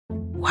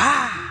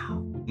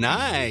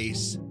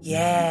Nice.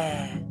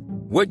 Yeah.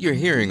 What you're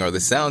hearing are the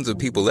sounds of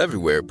people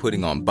everywhere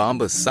putting on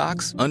Bombas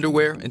socks,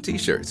 underwear, and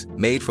T-shirts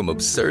made from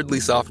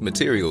absurdly soft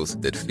materials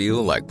that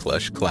feel like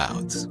plush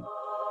clouds.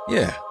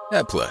 Yeah,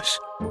 that plush.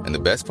 And the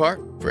best part?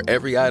 For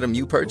every item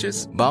you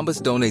purchase,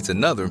 Bombas donates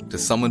another to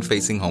someone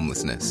facing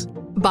homelessness.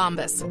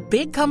 Bombas.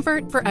 Big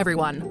comfort for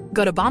everyone.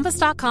 Go to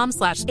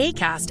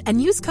bombas.com/ACAST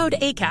and use code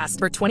ACAST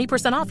for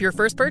 20% off your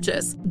first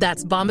purchase.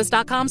 That's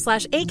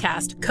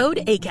bombas.com/ACAST.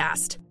 Code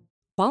ACAST.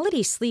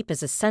 Quality sleep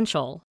is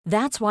essential.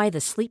 That's why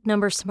the Sleep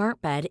Number Smart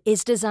Bed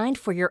is designed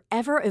for your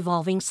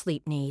ever-evolving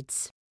sleep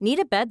needs. Need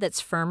a bed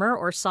that's firmer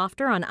or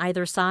softer on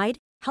either side?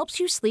 Helps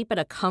you sleep at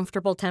a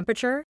comfortable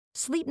temperature?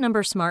 Sleep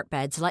Number Smart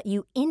Beds let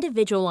you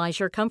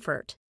individualize your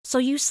comfort, so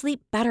you sleep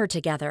better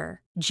together.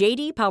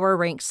 JD Power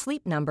ranks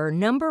Sleep Number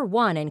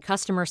 #1 in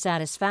customer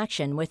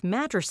satisfaction with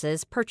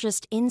mattresses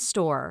purchased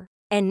in-store.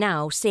 And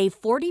now, save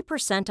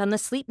 40% on the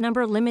Sleep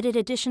Number Limited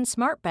Edition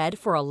Smart Bed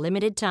for a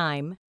limited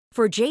time.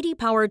 For JD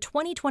Power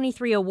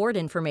 2023 award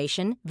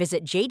information,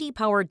 visit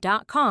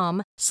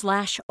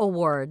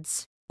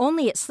jdpower.com/awards.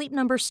 Only at Sleep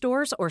Number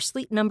stores or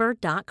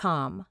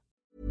sleepnumber.com.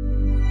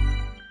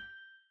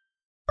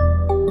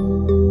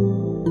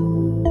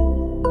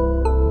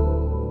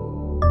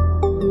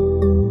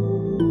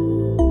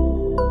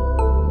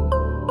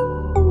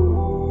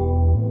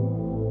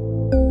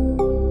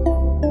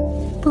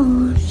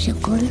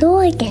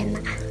 Barnpsykologerna.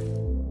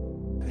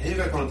 Hej och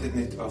välkomna till ett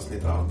nytt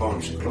avsnitt av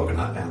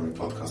Barnpsykologerna, en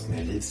podcast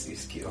med Liv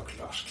Svirsky och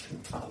Lars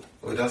Klintvall.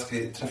 Och idag ska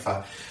vi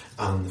träffa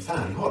Ann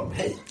Fernholm.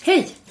 Hej!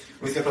 Hej!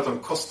 Och vi ska prata om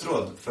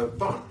kostråd för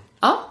barn.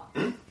 Ja.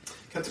 Kan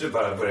inte du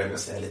bara börja med att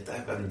säga lite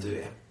vem du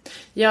är?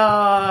 Jag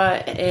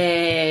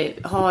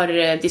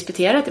har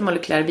disputerat i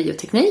molekylär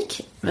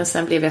bioteknik, men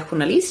sen blev jag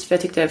journalist för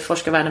jag tyckte att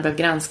forskarvärlden behöver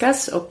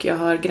granskas. Och jag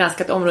har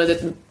granskat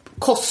området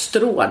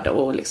kostråd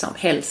och liksom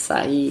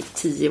hälsa i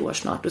 10 år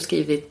snart och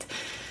skrivit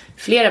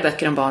flera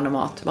böcker om barn och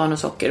mat, barn och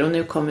socker. Och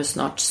nu kommer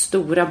snart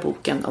stora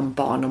boken om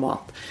barn och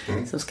mat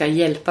som ska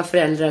hjälpa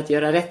föräldrar att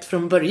göra rätt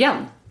från början.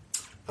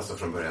 Alltså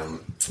från början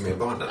med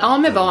barnen? Ja,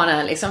 med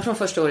barnen, liksom från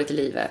första året i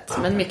livet. Ja.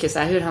 Men mycket så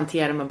här, hur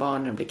hanterar man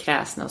barnen och blir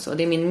kräsna och så.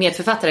 Det är min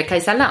medförfattare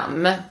Kajsa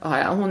Lam.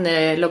 Hon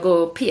är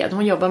logoped,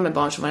 hon jobbar med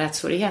barn som har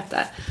ätstörningar.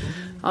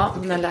 Ja,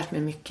 hon har lärt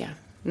mig mycket.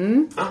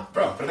 Ja,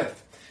 bra, perfekt.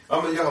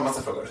 Ja, men jag har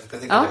massa frågor. Jag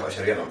tänkte att jag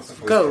kör igenom så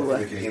får vi se hur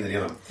mycket vi hinner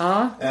igenom.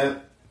 Ja.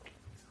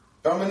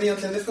 Ja, men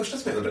egentligen det första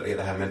som jag undrar är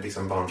det här med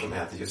liksom barn som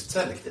äter just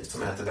selektivt,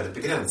 som äter väldigt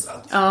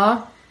begränsat.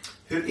 Ja.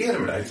 Hur är det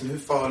med det här? Liksom, hur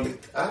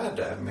farligt är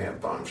det med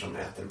barn som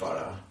äter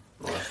bara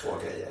några få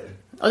grejer?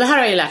 Och det här har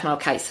jag ju lärt mig av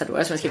Kajsa då,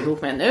 som jag skriver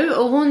bok med nu.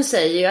 Och hon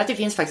säger ju att det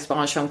finns faktiskt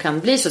barn som kan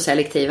bli så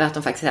selektiva att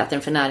de faktiskt äter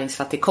en för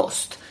näringsfattig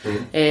kost.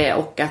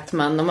 Och att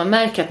om man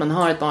märker att man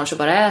har ett barn som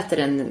bara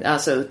äter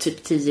alltså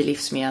typ 10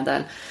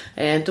 livsmedel,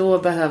 då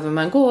behöver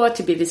man gå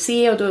till BVC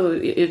och då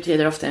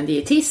utreder ofta en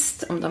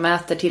dietist om de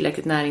äter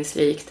tillräckligt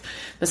näringsrikt.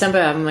 Men sen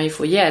behöver man ju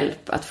få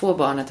hjälp att få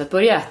barnet att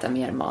börja äta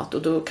mer mat.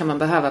 Och då kan man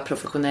behöva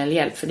professionell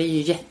hjälp, för det är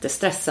ju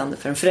jättestressande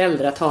för en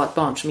förälder att ha ett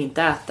barn som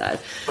inte äter.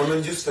 Ja,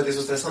 men just för att det är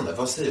så stressande,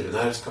 vad säger du?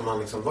 När ska man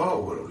liksom vara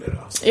orolig då?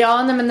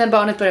 Ja, men när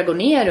barnet börjar gå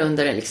ner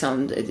under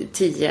liksom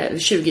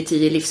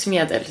 20-10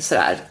 livsmedel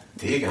sådär.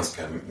 Det är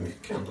ganska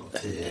mycket ändå.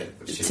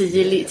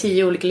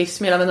 10 olika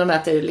livsmedel, men de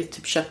äter lite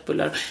typ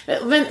köttbullar.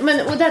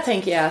 Men och där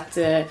tänker jag att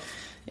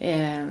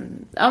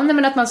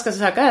att man ska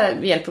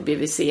söka hjälp på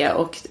BVC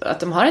och att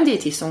de har en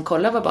dietist som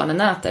kollar vad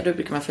barnen äter. Då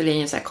brukar man fylla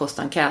i en så här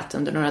kostenkät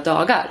under några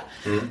dagar.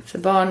 För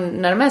barn,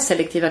 när de är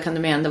selektiva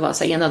kan de ändå vara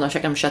så här, ena dagen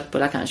käkar de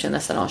köttbullar kanske,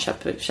 nästa dag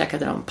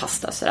käkade de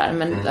pasta sådär.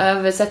 Men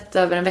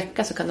över en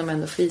vecka så kan de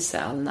ändå få i sig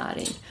all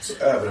näring.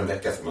 Så över en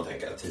vecka får man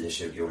tänka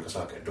 10-20 olika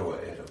saker, då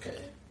är det okej?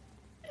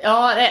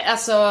 Ja,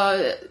 alltså...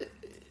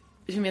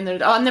 Hur menar du?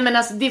 Ja, nej, men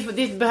alltså,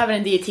 det behöver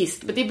en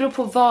dietist. Men det beror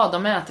på vad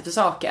de äter för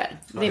saker.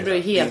 Det beror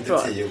ju helt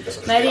på.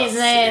 Nej, det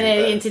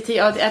är inte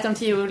 10. Äter de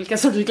 10 olika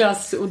sorters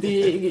glass och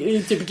det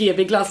är typ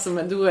GB-glass,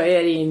 men då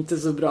är det inte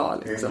så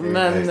bra liksom.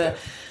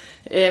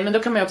 Men då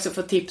kan man ju också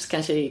få tips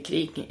kanske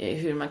kring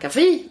hur man kan få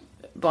i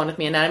barnet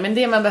mer nära. Men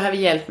det man behöver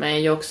hjälp med är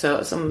ju också,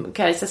 som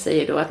Kajsa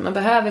säger då, att man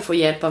behöver få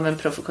hjälp av en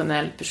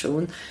professionell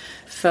person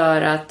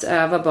för att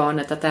öva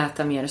barnet att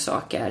äta mer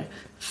saker.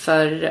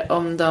 För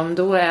om de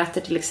då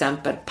äter till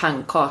exempel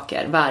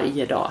pannkakor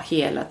varje dag,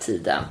 hela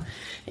tiden,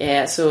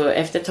 så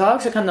efter ett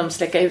tag så kan de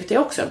släcka ut det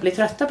också, bli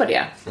trötta på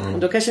det. Och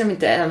då kanske de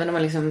inte, även om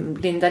man liksom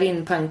lindar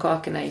in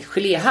pannkakorna i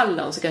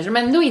geléhallon, så kanske de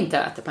ändå inte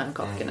äter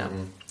pannkakorna.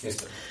 Just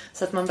det.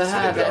 Så att man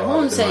behöver,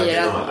 hon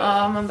säger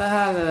att man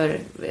behöver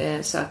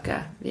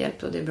söka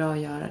hjälp, och det är bra att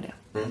göra det.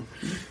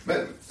 Men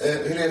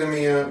hur är det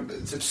med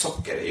typ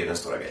socker är ju den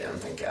stora grejen,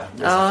 tänker jag.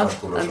 Med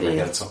förskolor som är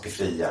helt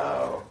sockerfria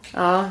och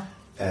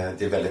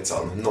det är väldigt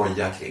sån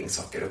noja kring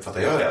socker,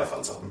 uppfattar jag i alla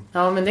fall som.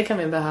 Ja, men det kan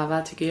vi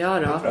behöva, tycker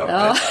jag då.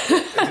 Ja.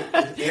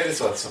 Är det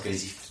så att socker är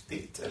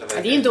giftigt? Eller vad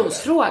är det är en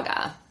dosfråga.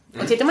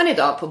 Och tittar man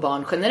idag på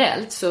barn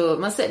generellt, så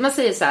man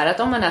säger så här att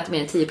om man äter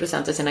mer än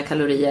 10% av sina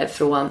kalorier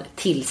från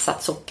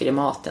tillsatt socker i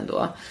maten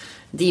då,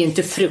 det är ju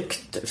inte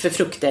frukt, för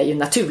frukt är ju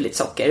naturligt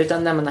socker,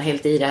 utan när man har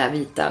hällt i det här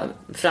vita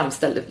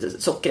framställda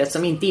sockret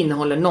som inte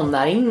innehåller någon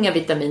näring, inga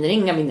vitaminer,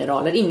 inga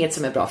mineraler, inget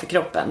som är bra för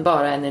kroppen,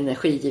 bara en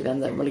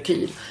energigivande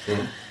molekyl.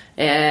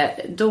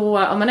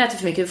 Då, om man äter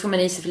för mycket, får man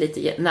i sig för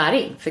lite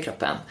näring för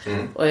kroppen.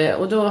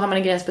 Och då har man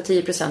en gräns på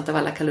 10% av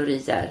alla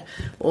kalorier.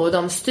 Och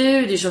de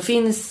studier som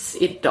finns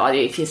idag,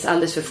 det finns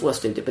alldeles för få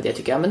studier på det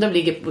tycker jag, men de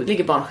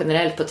ligger barn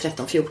generellt på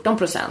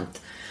 13-14%.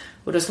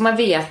 Och då ska man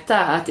veta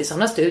att i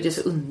sådana studier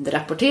så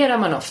underrapporterar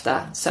man ofta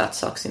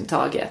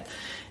sötsaksintaget.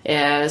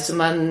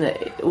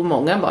 Och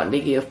många barn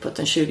ligger uppåt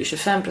en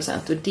 20-25%,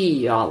 och det är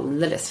ju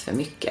alldeles för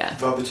mycket.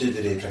 Vad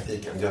betyder det i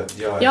praktiken?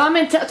 Ja,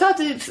 men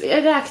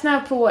räkna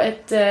på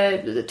ett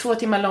 2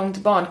 timmar långt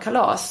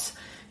barnkalas.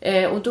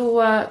 Och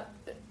då,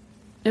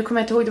 nu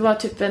kommer jag inte ihåg, det var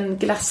typ en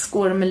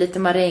glasskål med lite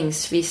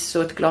marängsviss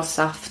och ett glas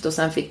saft, och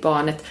sen fick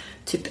barnet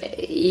typ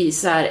i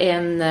så här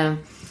en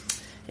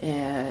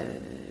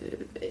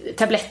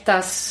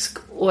tablettask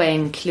och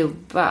en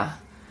klubba.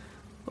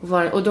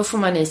 Och då får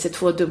man i sig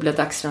 2 dubbla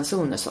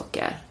dagsransoner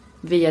socker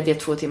via det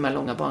 2 timmar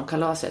långa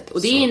barnkalaset.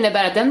 Och det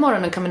innebär att den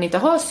morgonen kan man inte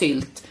ha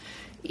sylt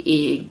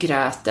i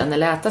gröten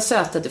eller äta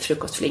sötade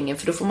frukostflingor,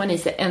 för då får man i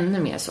sig ännu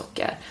mer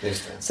socker.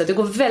 Så det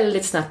går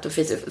väldigt snabbt att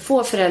frysa.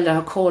 Få föräldrar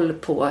har koll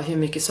på hur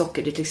mycket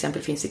socker det till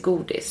exempel finns i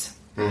godis.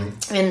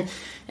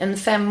 En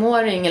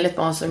 5-åring eller ett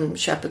barn som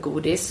köper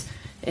godis,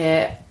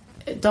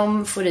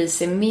 de får i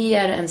sig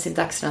mer än sin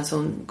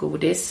dagsranson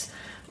godis.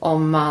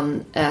 Om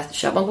man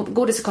köper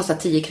godis kostar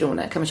 10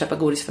 kronor, kan man köpa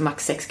godis för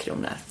max 6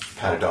 kronor.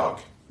 Per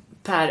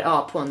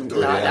dag? På en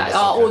lördag.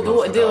 Ja, och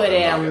då är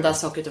det enda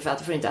sockret och fett.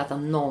 Du får inte äta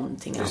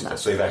någonting annat.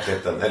 Så i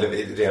verkligheten, eller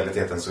i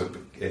realiteten, så är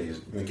det ju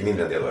mycket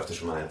mindre del då,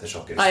 eftersom man äter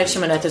socker. Ja,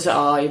 eftersom man äter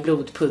så i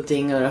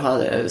blodpudding, och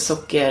har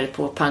socker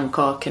på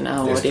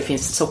pannkakorna, och det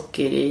finns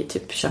socker i,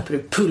 typ köper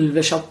du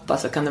pulversoppa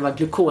så kan det vara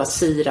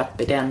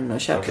glukossirap i den,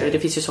 och köper det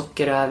finns ju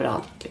socker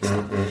överallt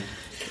liksom.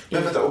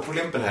 Men vänta, och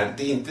problemet med det här,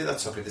 det är inte att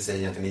sockret i sig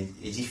egentligen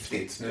är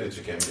giftigt. Nu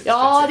uttrycker jag mig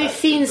Ja, det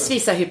finns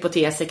vissa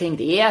hypoteser kring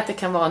det, att det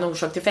kan vara en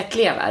orsak till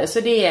fettlever, så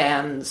det är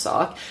en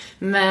sak.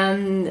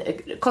 Men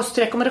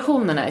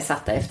kostrekommendationerna är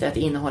satta efter att det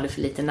innehåller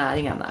för lite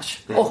näring annars.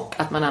 Och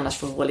att man annars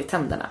får hål i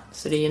tänderna.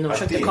 Så det är ju en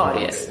orsak till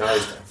karies.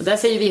 Och där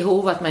säger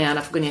WHO att man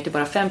gärna får gå ner till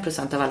bara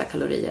 5% av alla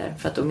kalorier,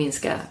 för att då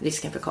minska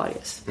risken för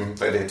karies.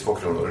 Det är 2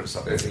 kronor.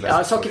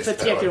 Ja, socker för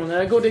 3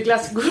 kronor.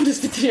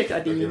 Godis för 3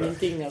 kronor, det är ju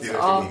ingenting.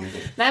 Alltså.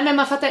 Nej, men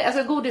man fattar,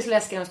 alltså godis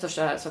läsk är de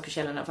största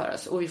sockerkällorna för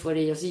oss, och vi får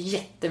i oss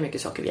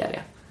jättemycket socker via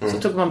det.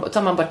 Så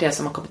tar man bort det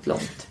som har kommit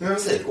långt. Men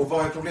och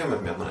vad är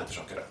problemet med att man äter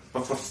socker då?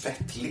 Man får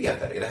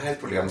fettlever. Är det här ett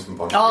problem som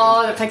barn?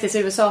 Ja, faktiskt i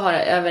USA har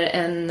över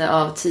 1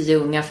 av 10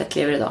 unga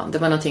fettlever idag. Det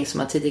var någonting som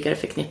man tidigare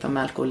förknippade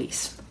med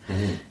alkoholism.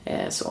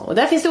 Så. Och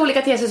där finns det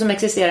olika teser som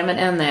existerar, men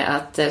en är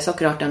att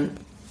sockerarten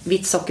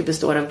vitt socker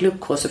består av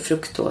glukos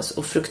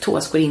och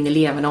fruktos går in i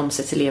levern och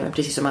omsätts i levern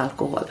precis som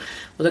alkohol.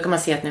 Och då kan man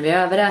se att när vi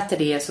överäter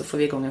det så får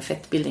vi igång en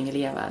fettbildning i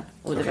levern.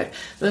 Och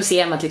då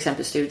ser man till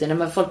exempel studier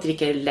när folk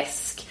dricker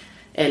läsk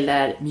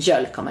eller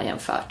mjölk har man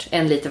jämfört.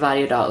 1 liter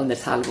varje dag under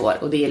ett halvår.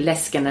 Och det är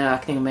läsken en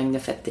ökning av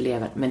mängden fett i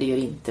levern, men det gör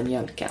inte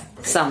mjölken.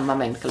 Samma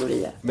mängd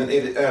kalorier. Men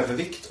är det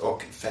övervikt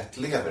och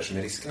fettlever som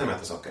är riskerna med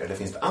att äta socker? Eller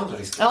finns det andra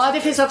risker? Ja,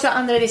 det finns också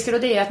andra risker,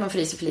 och det är att man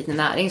får i sig för lite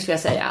näring, skulle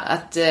jag säga.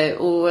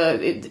 Och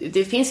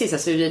det finns vissa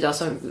studier idag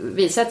som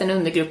visar att en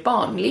undergrupp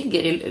barn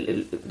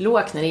ligger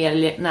lågt när det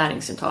gäller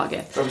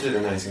näringsintaget. Vad betyder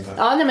näringsintaget?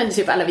 Ja, nej, men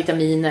typ alla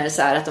vitaminer,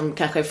 så här, att de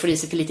kanske får i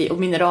sig för lite, och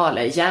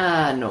mineraler,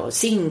 järn och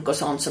zink och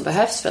sånt som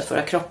behövs för att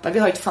våra kroppar. Vi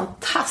har ett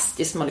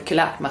fantastiskt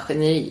molekylärt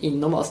maskineri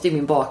inom oss. Det är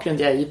min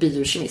bakgrund, jag är ju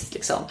biokemist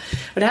liksom.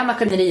 Och det här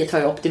maskineriet har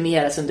ju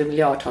optimerats under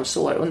miljardtals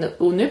år.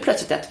 Och nu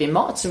plötsligt äter vi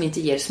mat som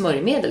inte ger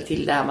smörjmedel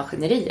till det här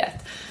maskineriet.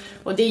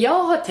 Och det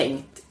jag har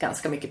tänkt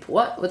ganska mycket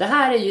på, och det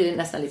här är ju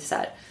nästan lite så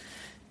här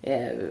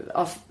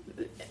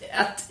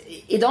att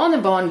idag när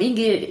barn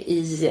ligger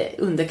i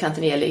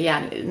underkanten när det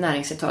gäller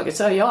näringsintaget,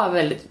 så har jag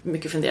väldigt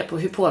mycket funderat på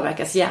hur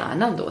påverkas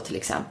hjärnan då till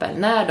exempel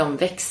när de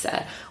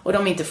växer och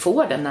de inte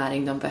får den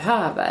näring de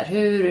behöver.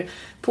 Hur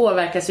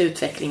påverkas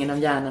utvecklingen av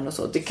hjärnan och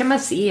så? Det kan man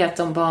se att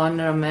de barn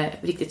när de är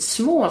riktigt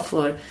små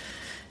får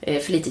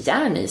för lite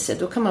järn i sig,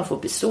 då kan man få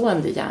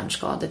bestående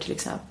hjärnskador till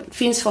exempel. Det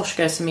finns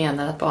forskare som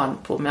menar att barn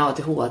med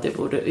ADHD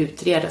borde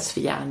utredas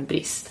för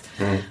järnbrist.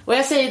 Och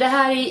jag säger, det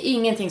här är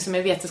ingenting som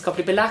är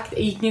vetenskapligt belagt,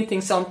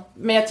 ingenting som,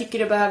 men jag tycker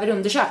det behöver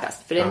undersökas,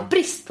 för det är en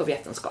brist på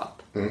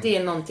vetenskap. Det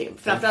är någonting,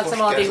 framförallt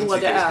som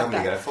ADHD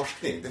ökar.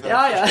 Forskning, det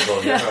var första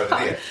gången jag hörde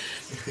det.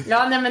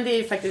 Ja, nej, men det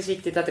är faktiskt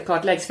viktigt att det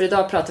kartläggs, för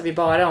idag pratar vi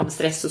bara om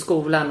stress och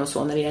skolan och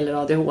så när det gäller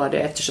ADHD,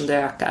 eftersom det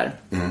ökar.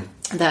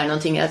 Det här är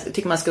någonting, jag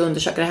tycker man ska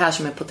undersöka det här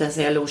som en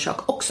potentiell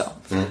orsak också.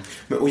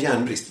 Men, och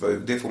järnbrist,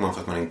 det får man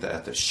för att man inte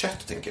äter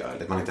kött, tänker jag,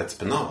 eller att man inte äter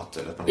spenat,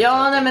 eller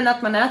att man men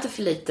att man äter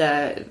för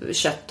lite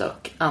kött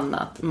och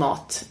annat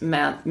mat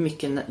med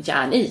mycket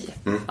järn i.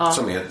 Ja.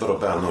 Som är, vadå,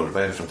 bönor?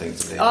 Vad är det för någonting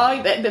som det Ja,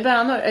 är?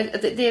 bönor,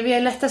 det vi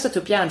är lättast att ta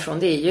upp järn från,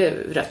 det är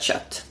ju rött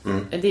kött.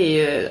 Det är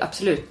ju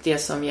absolut det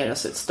som ger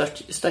oss ett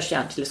störst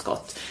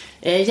järntillskott.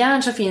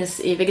 Järn som finns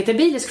i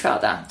vegetabilisk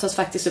föda tas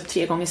faktiskt upp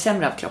 3 gånger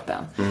sämre av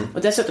kroppen.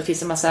 Och dessutom finns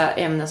det en massa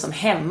ämnen som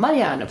hämmar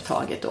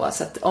järnupptaget då.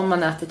 Så att om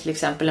man äter till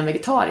exempel en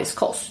vegetarisk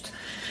kost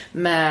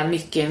med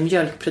mycket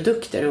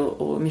mjölkprodukter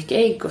och mycket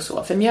ägg och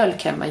så. För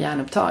mjölk hämmar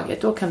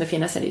järnupptaget. Då kan det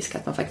finnas en risk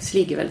att man faktiskt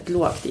ligger väldigt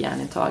lågt i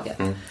järnintaget.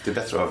 Det är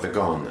bättre att vara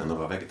vegan än att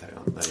vara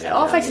vegetarian.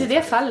 Ja, faktiskt i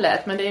det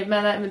fallet. Men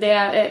det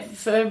är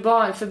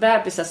för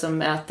bebisar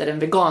som äter en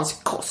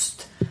vegansk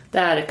kost.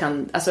 Där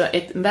alltså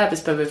en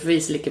bebis behöver få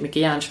i sig lika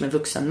mycket järn som en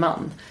vuxen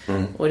man.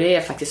 Och det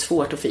är faktiskt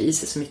svårt att få i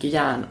sig så mycket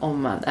järn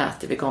om man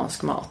äter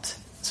vegansk mat.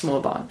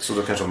 Små barn. Så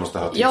då kanske man måste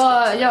ha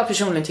tillskott? Jag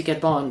personligen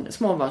tycker att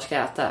små barn ska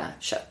äta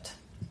kött.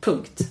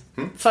 Punkt.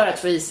 För att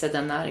få i sig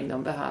den näring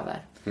de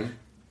behöver.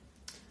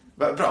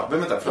 Bra, men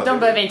vänta. De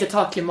behöver inte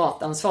ta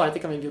klimatansvaret, det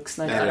kan vi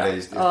vuxna göra. Nej,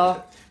 just det.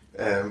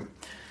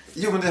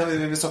 Jo, men det här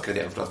med sockret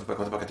igen, förlåt, vi bara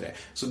komma tillbaka till det.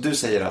 Så du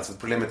säger alltså att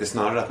problemet är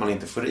snarare att man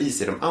inte får i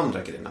sig de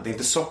andra grejerna. Det är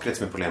inte sockret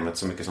som är problemet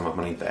så mycket som att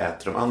man inte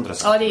äter de andra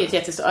sakerna. Ja, det är ju ett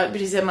jättestort.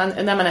 Precis,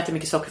 när man äter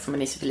mycket socker får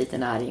man i sig för lite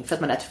näring. För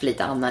att man äter för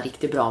lite annan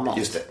riktigt bra mat.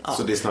 Just det, ja.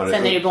 Så det är snarare...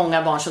 Sen är det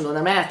många barn som då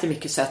när man äter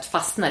mycket sött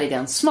fastnar i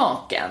den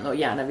smaken. Och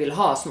gärna vill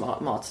ha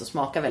mat som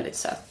smakar väldigt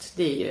sött.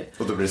 Det är ju...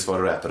 Och då blir det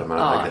svårare att äta de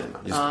andra grejerna.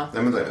 Just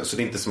Nej, men så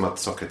det är inte som att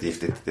sockret är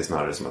giftigt. Det är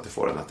snarare som att det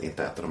får en att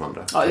inte äta de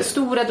andra. Ja, i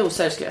stora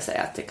doser skulle jag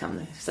säga att det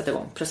kan sätta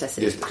igång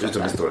processer. Just det,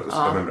 utom i stora doser.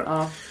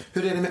 Ja.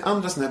 Hur är det med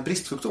andra sådana här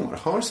bristsjukdomar?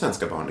 Har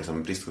svenska barn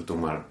liksom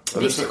bristsjukdomar?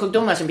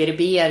 Bristsjukdomar som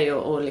beriberi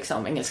och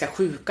liksom engelska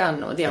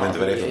sjukan. Och det jag vet inte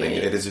vad det är för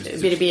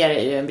någonting. Beriberi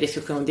är ju en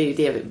bristsjukdom, det är ju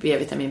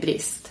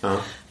D-vitaminbrist.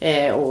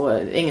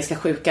 Och engelska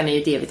sjukan är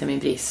ju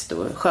D-vitaminbrist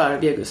och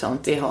skörbjugg och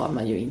sånt, det har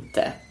man ju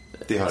inte.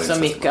 Så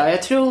mycket.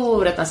 Jag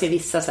tror att man ser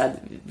vissa så här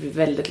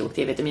väldigt lågt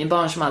D-vitamin.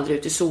 Barn som aldrig är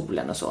ute i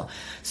solen och så.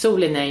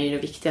 Solen är ju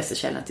den viktigaste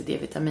källan till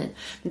D-vitamin.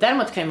 Men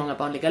däremot kan ju många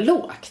barn ligga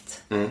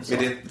lågt. Är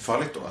det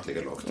farligt då att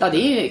ligga lågt? Ja, det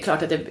är ju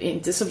klart att det är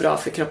inte så bra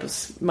för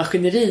kroppens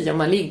maskineri om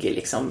man ligger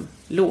liksom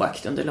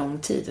lågt under lång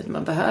tid.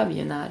 Man behöver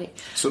ju näring.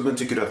 Så men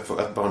tycker du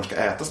att barn ska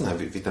äta sådana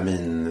här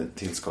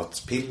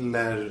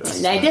vitamintillskottspiller?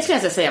 Alltså... Nej, det skulle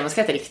jag inte säga. Man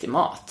ska äta riktig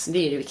mat.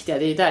 Det är det viktiga.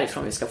 Det är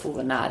därifrån vi ska få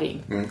vår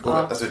näring.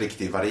 Alltså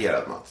riktigt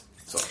varierad mat?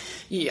 Så.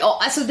 Ja,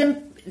 alltså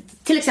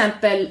till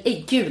exempel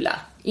äggula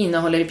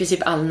innehåller i princip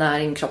all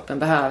näring kroppen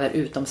behöver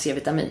utom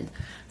C-vitamin.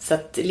 Så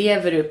att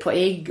lever du på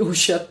ägg och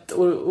kött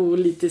och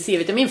lite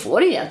C-vitamin får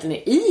du egentligen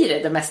i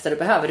det mesta du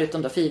behöver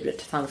utom då fibrer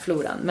till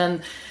tarmfloran.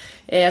 Men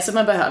så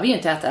man behöver ju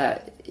inte äta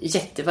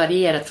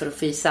jättevarierat för att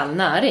få i sig all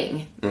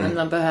näring. Men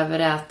man behöver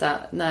äta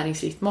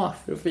näringsrikt mat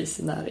för att få i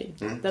sig näring.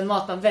 Den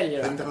mat man väljer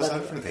att äta. Vad sa du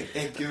för någonting?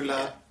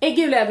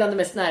 Äggula är bland de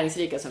mest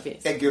näringsrika som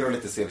finns. Äggula och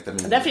lite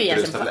C-vitamin. Därför är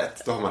egentligen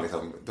då har man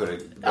liksom börjat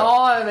bra.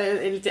 Ja,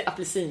 lite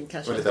apelsin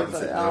kanske. Och lite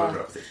apelsin, ja.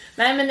 Bra.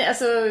 Nej, men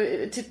alltså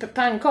typ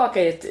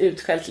pannkaka är ett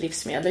utskällt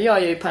livsmedel.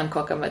 Jag gör ju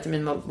pannkaka till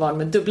min barn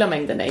med dubbla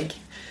mängden ägg.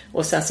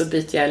 Och sen så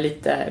byter jag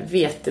lite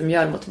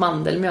vetemjöl mot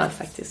mandelmjöl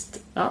faktiskt.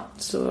 Ja,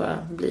 så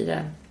blir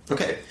det...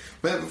 Okej.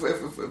 Men får jag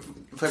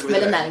gå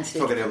vidare?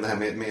 Fråga dig om det här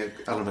med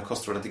alla de här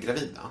kostråden till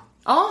gravida.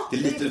 Ja. Det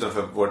är lite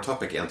utanför vår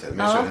topic egentligen,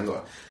 men jag kör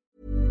ändå.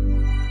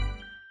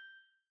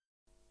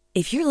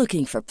 If you're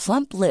looking for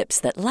plump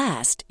lips that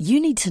last, you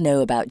need to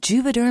know about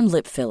Juvederm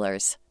lip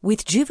fillers.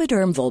 With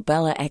Juvederm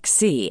Volbella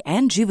XC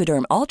and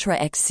Juvederm Ultra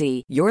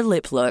XC, your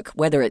lip look,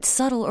 whether it's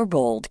subtle or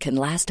bold, can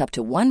last up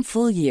to 1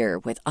 full year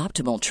with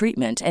optimal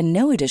treatment and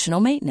no additional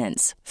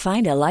maintenance.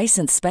 Find a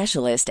licensed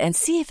specialist and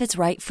see if it's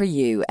right for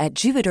you at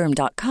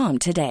Juvederm.com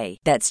today.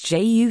 That's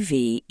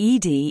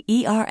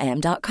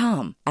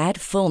JUVEDERM.com.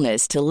 Add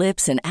fullness to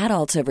lips in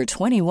adults over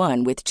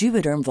 21 with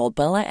Juvederm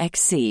Volbella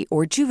XC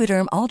or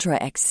Juvederm Ultra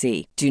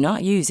XC. Do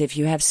not use if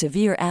you have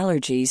severe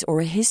allergies or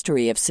a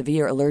history of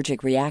severe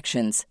allergic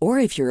reactions, or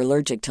if you're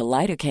allergic to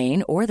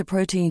lidocaine or the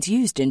proteins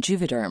used in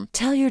Juvederm.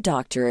 Tell your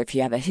doctor if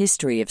you have a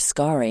history of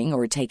scarring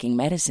or taking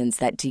medicines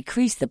that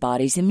decrease the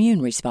body's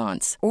immune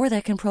response or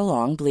that can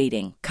prolong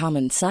bleeding.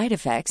 Common side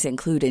effects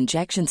include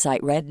injection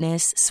site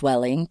redness,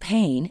 swelling,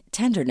 pain,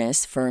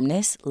 tenderness,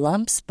 firmness,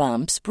 lumps,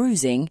 bumps,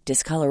 bruising,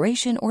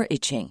 discoloration, or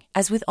itching.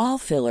 As with all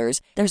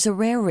fillers, there's a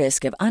rare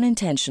risk of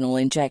unintentional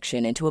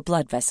injection into a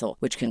blood vessel,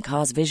 which can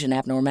cause vision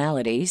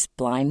abnormalities,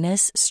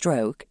 blindness,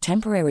 stroke,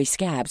 temporary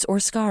scabs,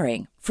 or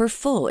scarring. For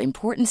full,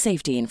 important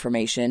safety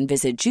information,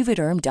 visit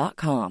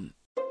Juvederm.com.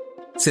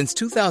 Since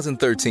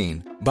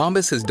 2013,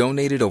 Bombas has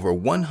donated over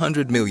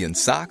 100 million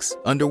socks,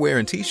 underwear,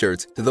 and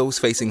T-shirts to those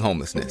facing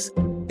homelessness.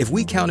 If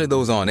we counted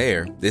those on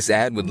air, this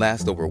ad would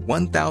last over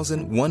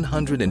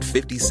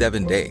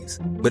 1,157 days.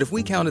 But if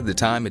we counted the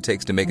time it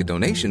takes to make a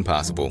donation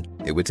possible,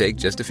 it would take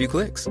just a few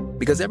clicks.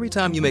 Because every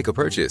time you make a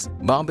purchase,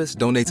 Bombas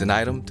donates an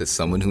item to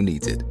someone who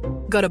needs it.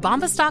 Go to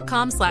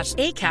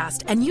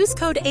bombas.com/ACAST and use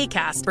code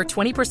ACAST for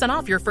 20%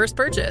 off your first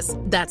purchase.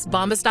 That's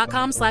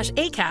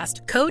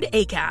bombas.com/ACAST, code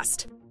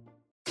ACAST.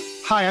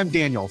 Hi, I'm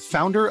Daniel,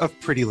 founder of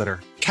Pretty Litter.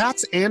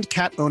 Cats and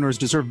cat owners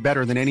deserve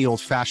better than any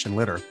old-fashioned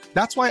litter.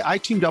 That's why I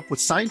teamed up with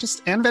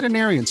scientists and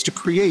veterinarians to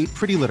create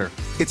Pretty Litter.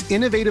 Its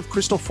innovative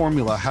crystal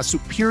formula has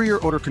superior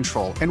odor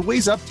control and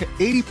weighs up to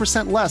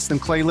 80% less than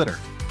clay litter.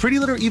 Pretty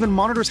Litter even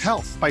monitors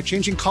health by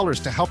changing colors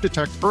to help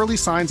detect early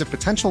signs of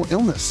potential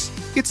illness.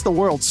 It's the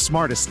world's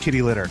smartest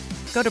kitty litter.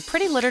 Go to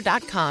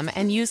prettylitter.com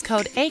and use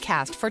code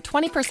ACAST for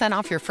 20%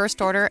 off your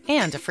first order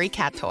and a free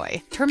cat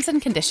toy. Terms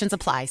and conditions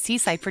apply. See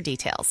site for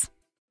details.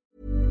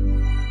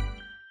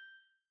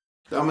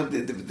 Ja,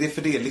 men det är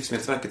för det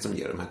Livsmedelsverket som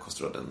ger de här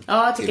kostråden.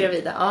 Ja, tycker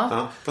gravida.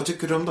 Ja. Vad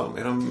tycker du om dem?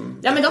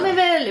 Ja, men de är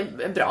väl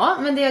bra.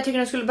 Men det jag tycker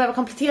de skulle behöva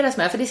kompletteras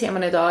med, för det ser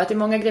man idag, att det är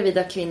många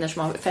gravida kvinnor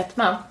som har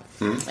fetma.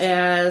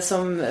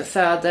 Som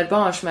föder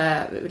barn som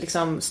är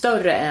liksom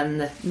större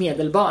än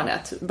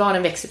medelbarnet.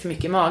 Barnen växer för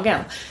mycket i magen.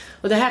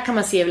 Och det här kan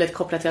man se väldigt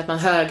kopplat till att man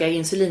har höga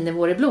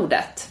insulinnivåer i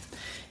blodet.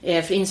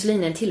 För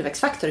insulin är en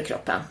tillväxtfaktor i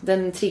kroppen.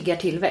 Den triggar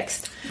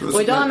tillväxt.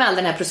 Och idag med all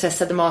den här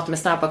processade maten med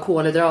snabba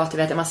kolhydrater,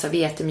 vi äter massa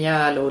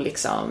vetemjöl och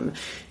liksom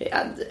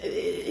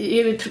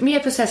ju mer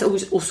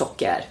processat och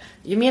socker.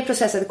 Ju mer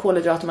processade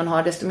kolhydrater man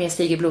har, desto mer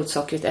stiger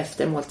blodsockret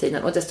efter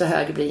måltiden och desto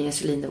högre blir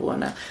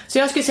insulinnivåerna. Så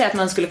jag skulle säga att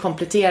man skulle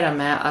komplettera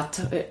med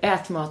att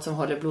äta mat som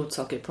håller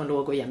blodsockret på en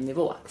låg och jämn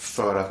nivå.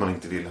 För att man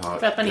inte vill ha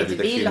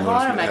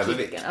de här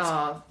övervikt. Det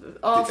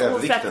är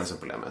övervikten som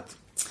problemet.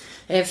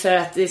 För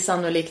att det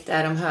sannolikt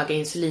är de höga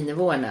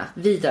insulinnivåerna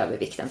vid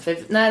övervikten. För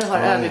när du har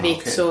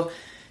övervikt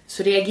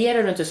så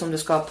reagerar du inte som du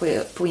ska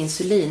på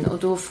insulin. Och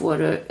då får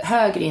du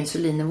högre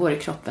insulinnivåer i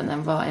kroppen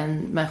än vad en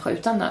människa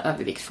utan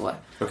övervikt får.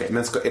 Okej,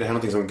 men är det här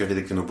någonting som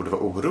gravida kvinnor borde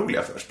vara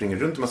oroliga för? Springer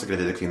runt en massa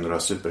gravida kvinnor och har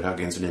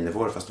superhöga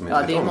insulinnivåer fast de inte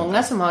vet om det? Ja, det är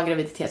många som har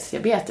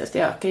graviditetsdiabetes. Det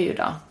ökar ju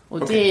idag.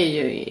 Och det är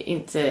ju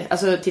inte...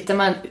 Alltså tittar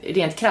man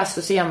rent krasst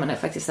så ser man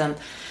faktiskt en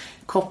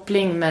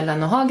koppling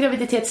mellan att ha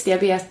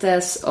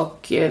graviditetsdiabetes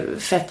och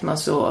fetma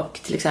och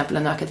till exempel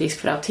en ökad risk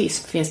för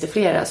autism finns det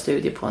flera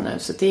studier på nu.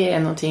 Så det är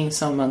någonting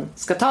som man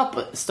ska ta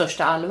på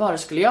största allvar,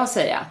 skulle jag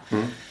säga.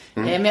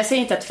 Men jag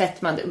säger inte att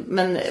fetma,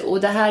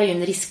 och det här är ju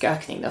en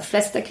riskökning. De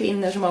flesta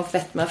kvinnor som har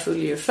fetma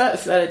följer ju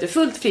för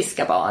fullt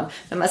friska barn.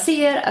 Men man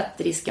ser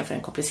att risken för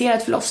en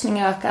komplicerad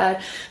förlossning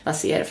ökar. Man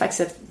ser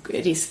faktiskt att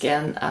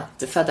risken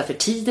att föda för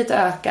tidigt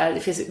ökar. Det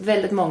finns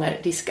väldigt många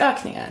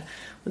riskökningar.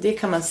 Och det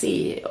kan man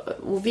se.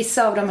 Och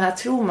vissa av de här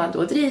tror man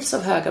då drivs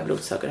av höga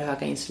blodsocker och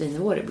höga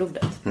insulinnivåer i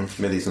blodet.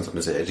 Men det är som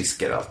du säger,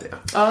 risker alltid.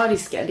 Ja,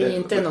 risker. Det är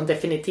inte någon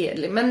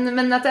definitiv.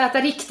 Men att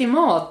äta riktig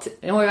mat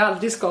har ju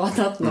aldrig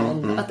skadat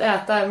någon. Att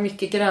äta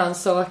mycket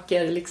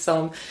grönsaker,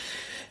 liksom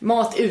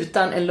mat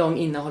utan en lång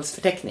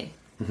innehållsförteckning.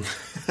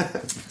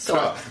 Så.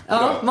 Bra.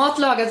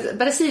 Ja,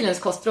 Brasiliens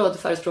kostråd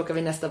förespråkar vi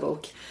i nästa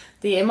bok.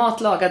 Det är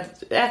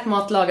ät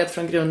mat lagad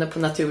från grunden på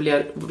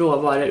naturliga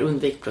råvaror,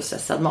 undvik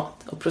processad mat.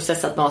 Och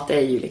processad mat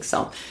är ju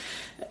liksom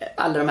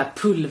alla de här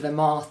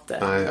pulvermaten.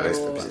 Ja,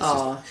 just det,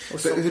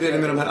 precis. Hur är det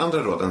med de här andra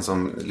råden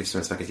som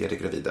Livsmedelsverket ger till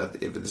gravida?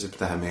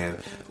 Det här med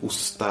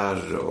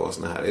ostar och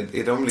såna här.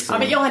 Är de liksom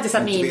men jag har inte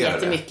satt mig in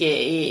jättemycket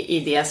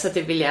i det, så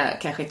det vill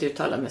jag kanske inte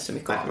uttala mig så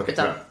mycket om.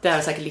 Utan det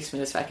har säkert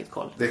Livsmedelsverket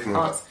koll. Det kan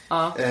man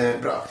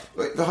bra.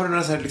 Har du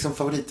några så här liksom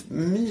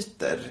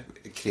favoritmyter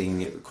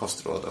kring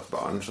kostråd och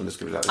barn som du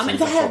skulle vilja... men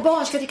det här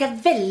barn ska dricka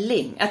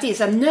välling. Att det är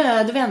så här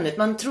nödvändigt.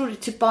 Man tror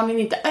typ barnen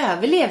inte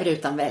överlever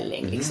utan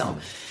välling liksom.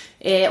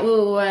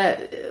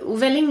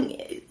 Och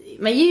välling,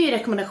 man ger ju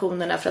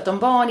rekommendationerna för att om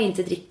barn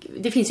inte dricker,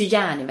 det finns ju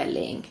järn i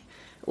välling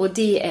och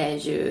det är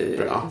ju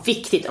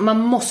viktigt, och man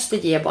måste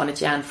ge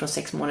barnet järn från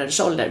 6 månaders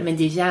ålder, men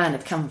det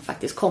järnet kan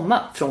faktiskt komma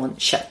från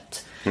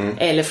kött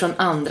eller från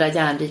andra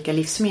järnrika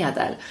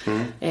livsmedel.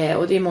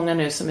 Och det är många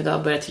nu som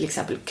idag börjar till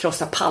exempel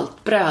krossa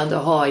paltbröd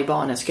och ha i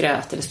barnens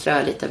gröt eller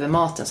strö lite över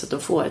maten så att de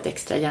får ett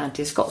extra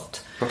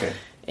järntillskott.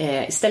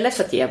 Istället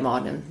för att ge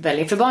barnen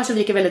välling. För barn som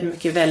dricker väldigt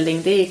mycket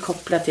välling, det är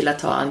kopplat till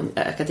att ha en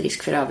ökad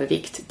risk för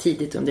övervikt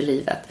tidigt under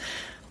livet.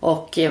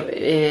 Och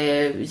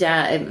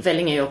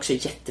välling är ju också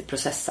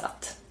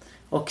jätteprocessat.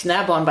 Och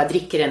när barn bara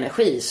dricker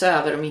energi så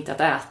övar de inte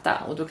att äta.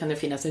 Och då kan det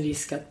finnas en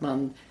risk att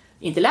man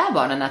inte lär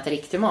barnen att äta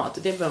riktig mat.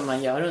 Och det bör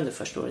man göra under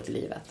första året i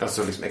livet.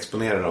 Alltså liksom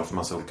exponera dem för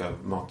massa olika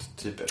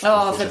mattyper.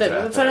 Ja,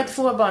 för att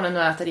få barnen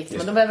att äta riktigt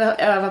mat. De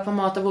behöver öva på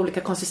mat av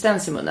olika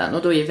konsistens i munnen.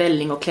 Och då är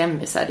välling och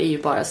klämmisar, det är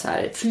ju bara så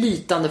här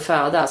flytande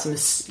föda som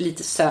är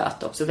lite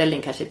söt också.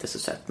 Välling kanske inte är så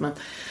sött,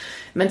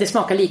 men det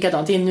smakar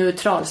likadant. Det är en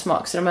neutral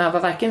smak. Så de övar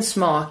varken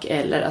smak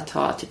eller att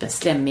ha typ en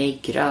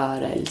slemmig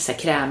röra eller så här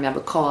krämig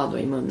avokado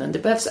i munnen. Det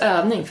behövs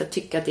övning för att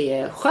tycka att det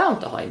är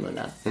skönt att ha i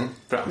munnen.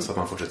 Bra, så att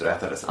man fortsätter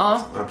äta det sen.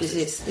 Ja,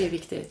 precis. Det är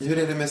viktigt. Hur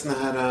är det med såna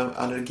här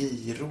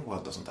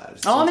allergiråd och sånt där?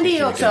 Ja, men det är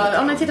ju också,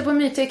 om man tittar på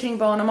myter kring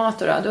barn och mat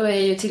då är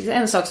ju till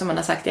en sak som man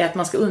har sagt är att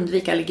man ska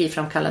undvika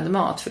allergiframkallande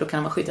mat, för då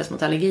kan man skyddas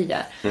mot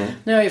allergier.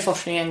 Nu har ju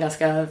forskningen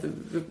ganska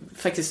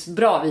faktiskt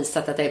bra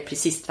visat att det är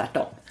precis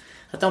tvärtom.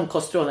 Att de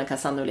kostråden kan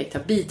sannolikt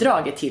ha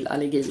bidragit till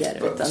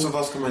allergier. Så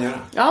vad ska man göra?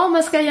 Ja,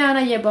 man ska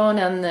gärna ge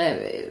barnen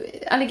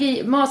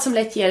mat som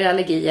lätt ger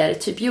allergier.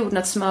 Typ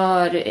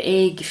jordnötssmör,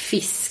 ägg,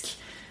 fisk.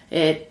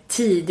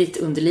 Tidigt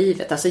under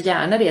livet. Alltså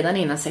gärna redan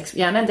innan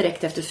gärna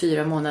direkt efter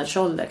 4 månaders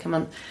ålder.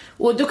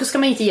 Och då ska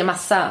man inte ge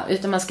massa,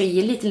 utan man ska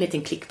ge en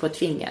liten klick på ett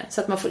finger.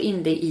 Så att man får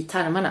in det i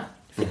tarmarna.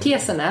 För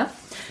tesen är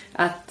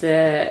att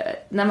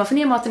när man får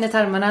ner maten i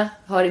tarmarna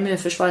har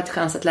immunförsvaret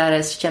chans att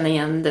lära sig känna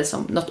igen det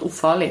som något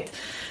ofarligt.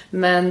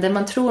 Men det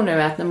man tror nu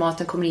är att när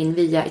maten kommer in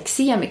via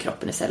eksem i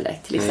kroppen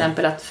istället. Till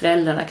exempel att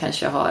föräldrarna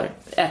kanske har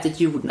ätit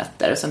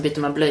jordnötter och så byter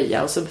man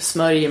blöja och så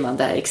smörjer man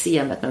det här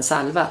eksemet med en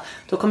salva.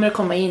 Då kommer det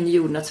komma in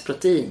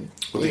jordnötsprotein.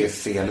 Och det är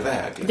fel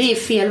väg? Liksom. Det är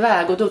fel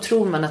väg och då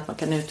tror man att man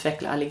kan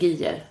utveckla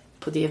allergier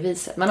på det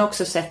viset. Man har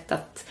också sett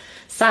att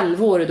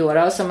salvor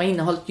då, som har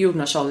innehållit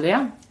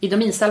jordnötsolja.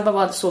 Idominsalva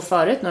var det så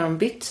förut när de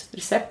bytt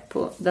recept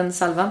på den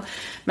salvan.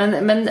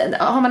 Men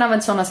har man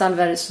använt sådana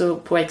salver så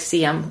på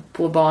eksem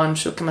på barn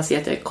så kan man se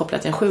att det är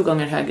kopplat till en 7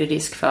 gånger högre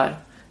risk för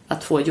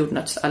att få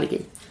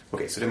jordnötsallergi.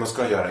 Okej, så det man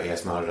ska göra är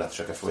snarare att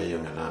försöka få i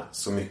ungarna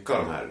så mycket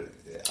av de här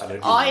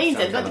allergierna? Ja,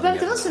 inte. Det behöver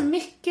inte vara så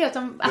mycket.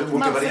 Utan att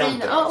man får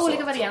in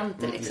olika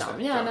varianter. Liksom.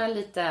 Gärna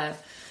lite...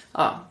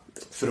 Ja.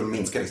 För att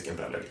minska risken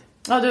för allergi?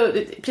 Ja,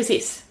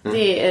 precis.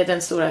 Det är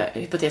den stora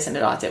hypotesen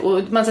idag.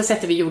 Och man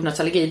sätter vid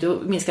jordnötsallergi, då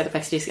minskar det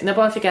faktiskt risken. När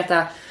barn fick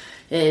äta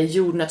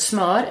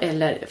jordnötssmör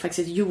eller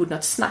faktiskt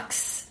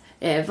jordnötssnacks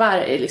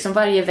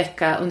varje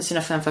vecka under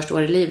sina 5 första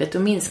år i livet, då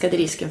minskade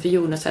risken för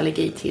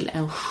jordnötsallergi till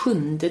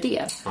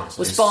 1/7.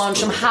 Hos barn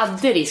som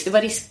hade risk, det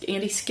var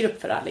en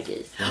riskgrupp för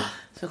allergi.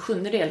 Så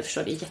 1/7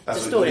 förstår det är jättestor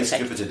alltså, effekt.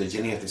 Riskgrupp betyder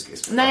genetisk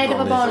risk? Nej, det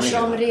var barn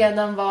som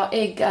redan var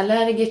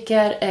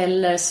äggallergiker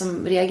eller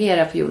som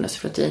reagerade på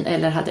jordnötsprotein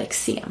eller hade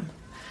eksem.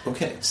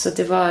 Okay. Så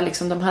det var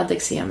liksom, de hade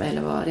eksem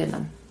eller var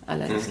redan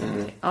allergiska.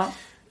 Ja.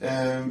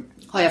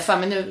 Har jag för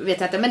mig, nu vet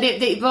jag inte. Men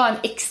det var en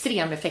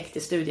extrem effekt i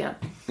studien.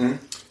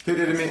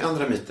 Hur är det med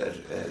andra myter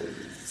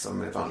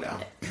som är vanliga?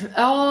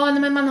 Ja,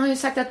 men man har ju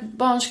sagt att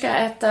barn ska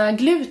äta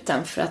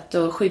gluten för att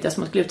då skyddas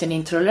mot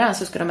glutenintolerans,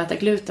 så ska de äta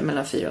gluten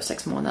mellan 4 och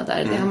 6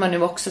 månader. Det har man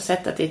nu också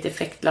sett att det är ett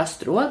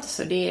effektlöst råd.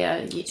 Så det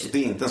är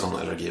inte en sån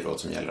allergiråd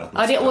som gäller att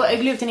man och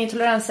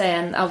glutenintolerans är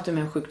en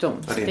autoimmun sjukdom.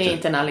 Det är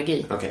inte en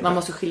allergi. Okay, man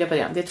måste skilja på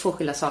det. Det är 2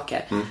 skilda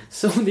saker.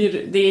 Så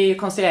det är ju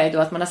konstigt då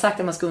att man har sagt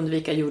att man ska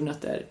undvika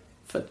jordnötter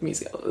för att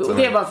minska. Och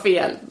det var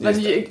fel. Men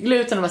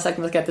gluten har man sagt att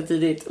man ska äta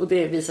tidigt. Och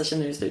det visar sig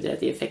nu i studier att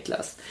det är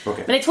effektlöst.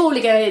 Okay. Men det är 2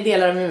 olika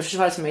delar av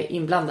immunförsvaret som är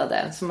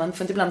inblandade. Så man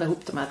får inte blanda ihop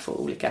de här 2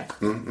 olika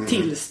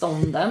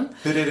tillstånden.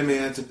 Hur är det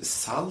med typ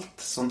salt?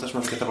 Sånt där som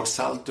man får ta bort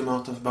salt ur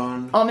maten för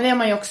barn? Ja, men det har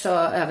man ju också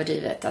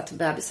överdrivet. Att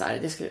bebisar,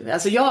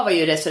 alltså jag var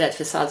ju rätt så rädd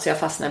för salt så jag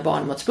fastnade i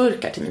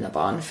barnmatsburkar till mina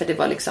barn. För det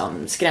var liksom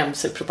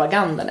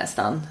skrämselpropaganda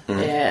nästan.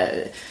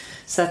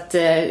 Så att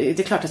det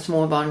är klart att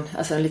små barn,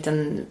 alltså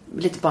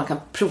lite barn kan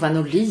prova en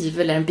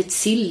oliv eller en bit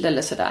sill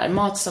eller sådär.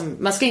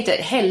 Man ska inte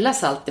hälla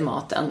salt i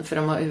maten för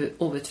de har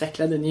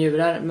outvecklade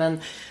njurar.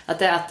 Men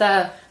att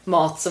äta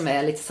mat som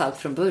är lite salt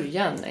från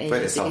början. Vad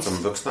är det salt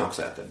som vuxna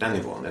också äter? Den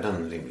nivån, är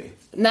den rimlig?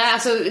 Nej,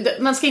 alltså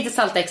man ska inte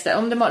salta extra.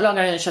 Om du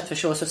lagar en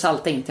köttfärssås så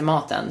salta inte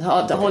maten.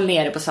 Håll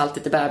ner det på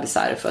saltet i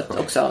bebisar. För att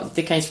också,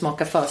 det kan ju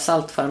smaka för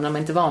salt för dem när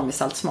man inte är van vid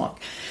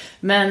saltsmak.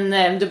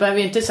 Men du behöver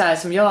ju inte så här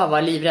som jag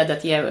var livrädd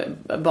att ge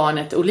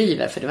barnet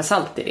oliver för det var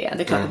salt i det.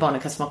 Det är klart att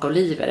barnet kan smaka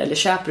oliver. Eller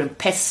köper du en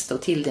pesto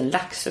till din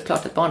lax så är det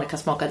klart att barnet kan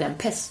smaka den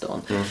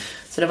peston.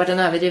 Så det har varit en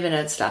överdriven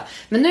rädsla.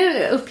 Men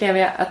nu upplever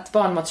jag att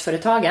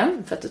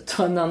barnmatsföretagen, för att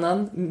ta en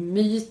annan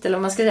myt eller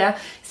vad man ska säga,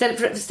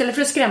 istället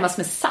för att skrämmas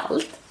med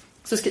salt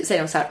så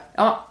säger de så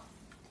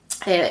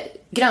här: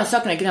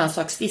 grönsakerna i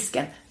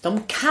grönsaksdisken,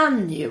 de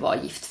kan ju vara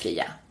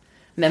giftfria.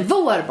 Men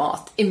vår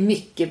mat är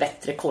mycket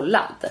bättre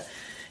kollad.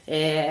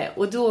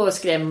 Och då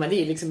skrämmer man,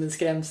 det är liksom en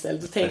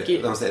skrämsel. Då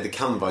tänker de säger det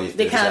kan vara gift.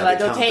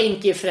 Då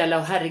tänker ju föräldrar,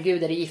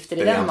 herregud, är det gifter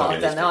i den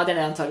maten? Ja, den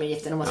är antagligen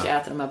gifter. Då måste jag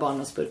äta de här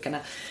barnmatsburkarna.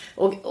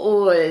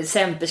 Och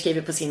Semper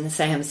skriver på sin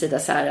hemsida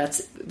så här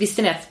att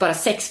visste ni att bara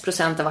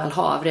 6% av all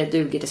havre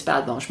duger till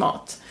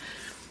spädbarnsmat?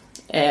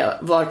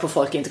 Varpå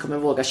folk inte kommer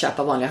våga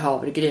köpa vanliga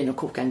havregryn och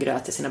koka en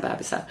gröt till sina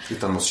bebisar.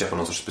 Utan man måste köpa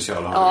någon sorts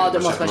specialhavregryn.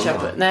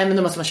 Ja,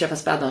 då måste man köpa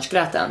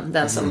spädbarnsgröten.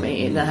 Den som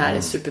är den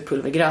här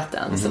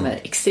superpulvergröten som är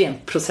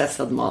extremt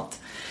processad mat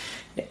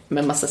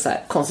med massa så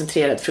här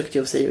koncentrerad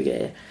fruktjuice i och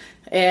grejer.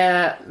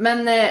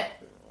 Men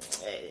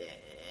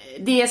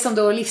det som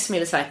då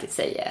Livsmedelsverket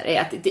säger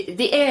är att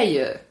det är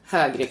ju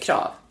högre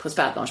krav på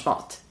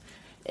spädbarnsmat.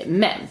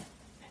 Men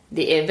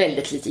det är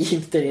väldigt lite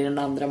gifter i den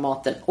andra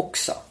maten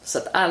också. Så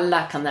att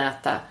alla kan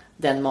äta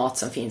den mat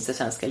som finns i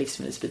svenska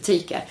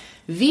livsmedelsbutiker.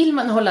 Vill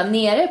man hålla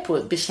nere på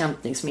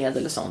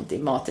bekämpningsmedel och sånt i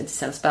maten till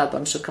sina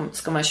spädbarn så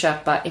ska man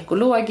köpa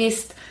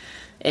ekologiskt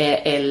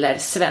eller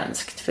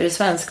svenskt. För i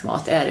svensk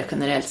mat är det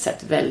generellt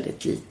sett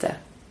väldigt lite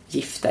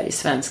gifter. I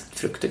svenskt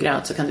frukt och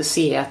grönt så kan du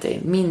se att det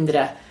är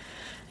mindre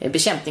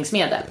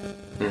bekämpningsmedel.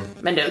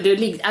 Men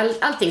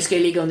allting ska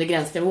ju ligga under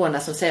gränsnivåerna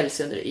som säljs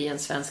i en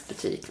svensk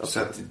butik. Så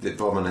att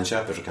vad man än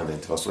köper så kan det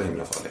inte vara så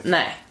himla farligt?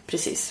 Nej,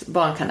 precis.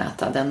 Barn kan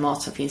äta den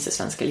mat som finns i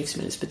svenska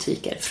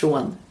livsmedelsbutiker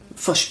från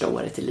första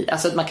året i livet.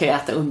 Alltså man kan ju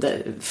äta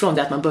från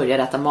det att man börjar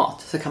äta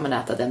mat så kan man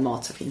äta den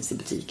mat som finns i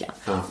butiken.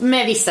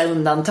 Med vissa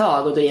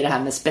undantag, och då är det här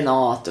med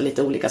spenat och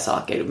lite olika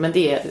saker. Men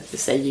det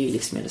säger ju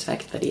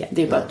Livsmedelsverket vad det är.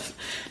 Det är bara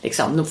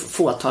ett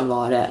fåtal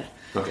varor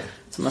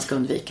som man ska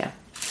undvika.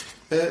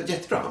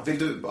 Jättebra. Vill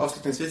du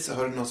avslutningsvis,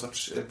 har du någon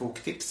sorts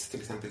boktips, till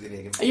exempel din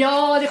egen bok?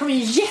 Ja, det kommer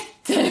ju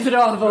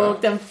jättebra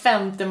bok, den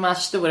 5 mars,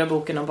 stora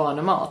boken om barn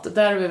och mat.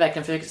 Där har vi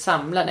verkligen försökt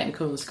samla den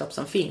kunskap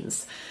som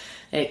finns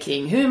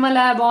kring hur man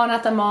lär barn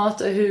att äta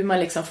mat och hur man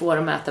liksom får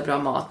dem att äta bra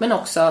mat. Men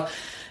också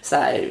så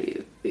här,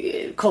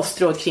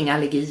 kostråd kring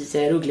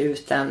allergier och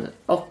gluten.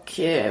 Och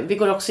vi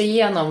går också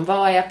igenom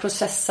vad är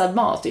processad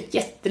mat. Det är ett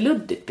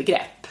jätteluddigt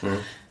begrepp.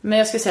 Men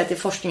jag ska säga att det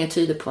forskningen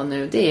tyder på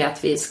nu, det är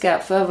att vi ska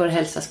för vår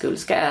hälsas skull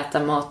ska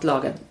äta mat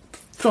lagad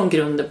från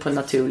grunden på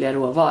naturliga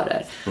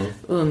råvaror.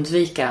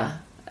 Undvika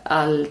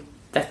all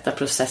detta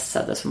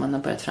processade som man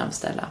har börjat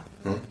framställa.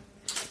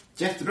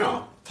 Jättebra.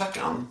 Tack,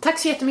 Ann. Tack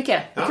så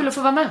jättemycket. Kul att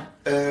få vara med.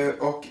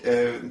 Och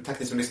tack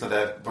ni som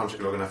lyssnade.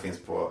 Barnpsykologerna finns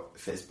på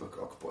Facebook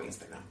och på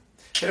Instagram.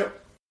 Hej då.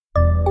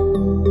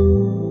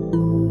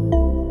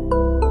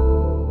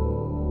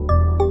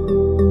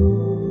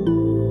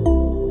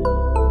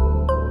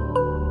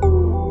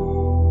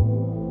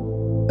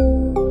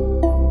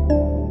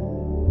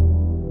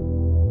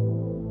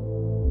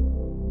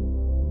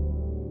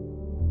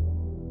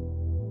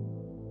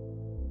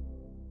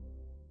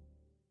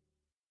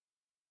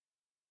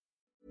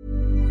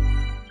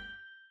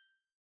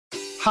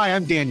 Hi,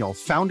 I'm Daniel,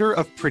 founder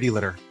of Pretty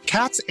Litter.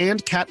 Cats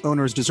and cat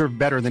owners deserve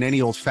better than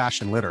any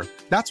old-fashioned litter.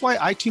 That's why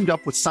I teamed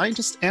up with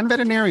scientists and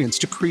veterinarians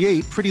to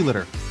create Pretty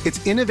Litter.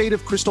 Its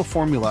innovative crystal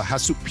formula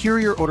has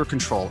superior odor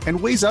control and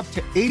weighs up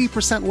to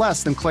 80%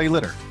 less than clay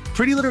litter.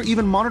 Pretty Litter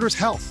even monitors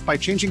health by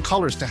changing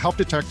colors to help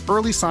detect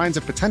early signs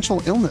of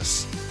potential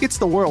illness. It's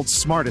the world's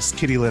smartest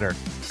kitty litter.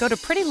 Go to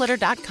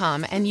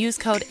prettylitter.com and use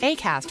code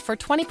ACAST for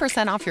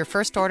 20% off your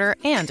first order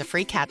and a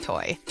free cat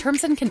toy.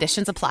 Terms and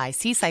conditions apply.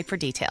 See site for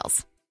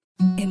details.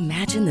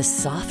 Imagine the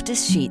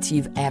softest sheets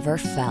you've ever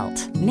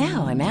felt.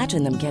 Now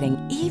imagine them getting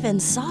even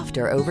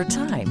softer over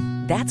time.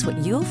 That's what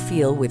you'll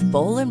feel with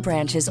Boll &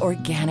 Branch's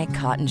organic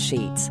cotton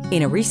sheets.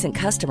 In a recent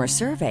customer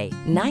survey,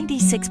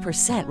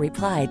 96%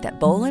 replied that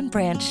Boll &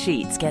 Branch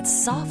sheets get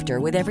softer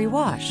with every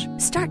wash.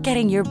 Start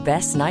getting your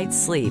best night's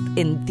sleep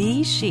in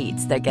these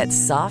sheets that get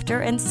softer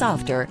and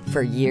softer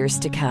for years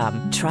to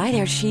come. Try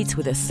their sheets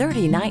with a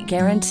 30-night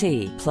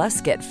guarantee.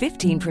 Plus, get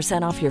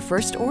 15% off your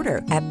first order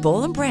at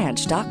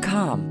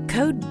bollandbranch.com.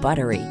 Code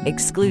BUTTERY.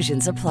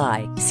 Exclusions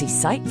apply. See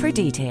site for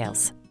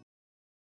details.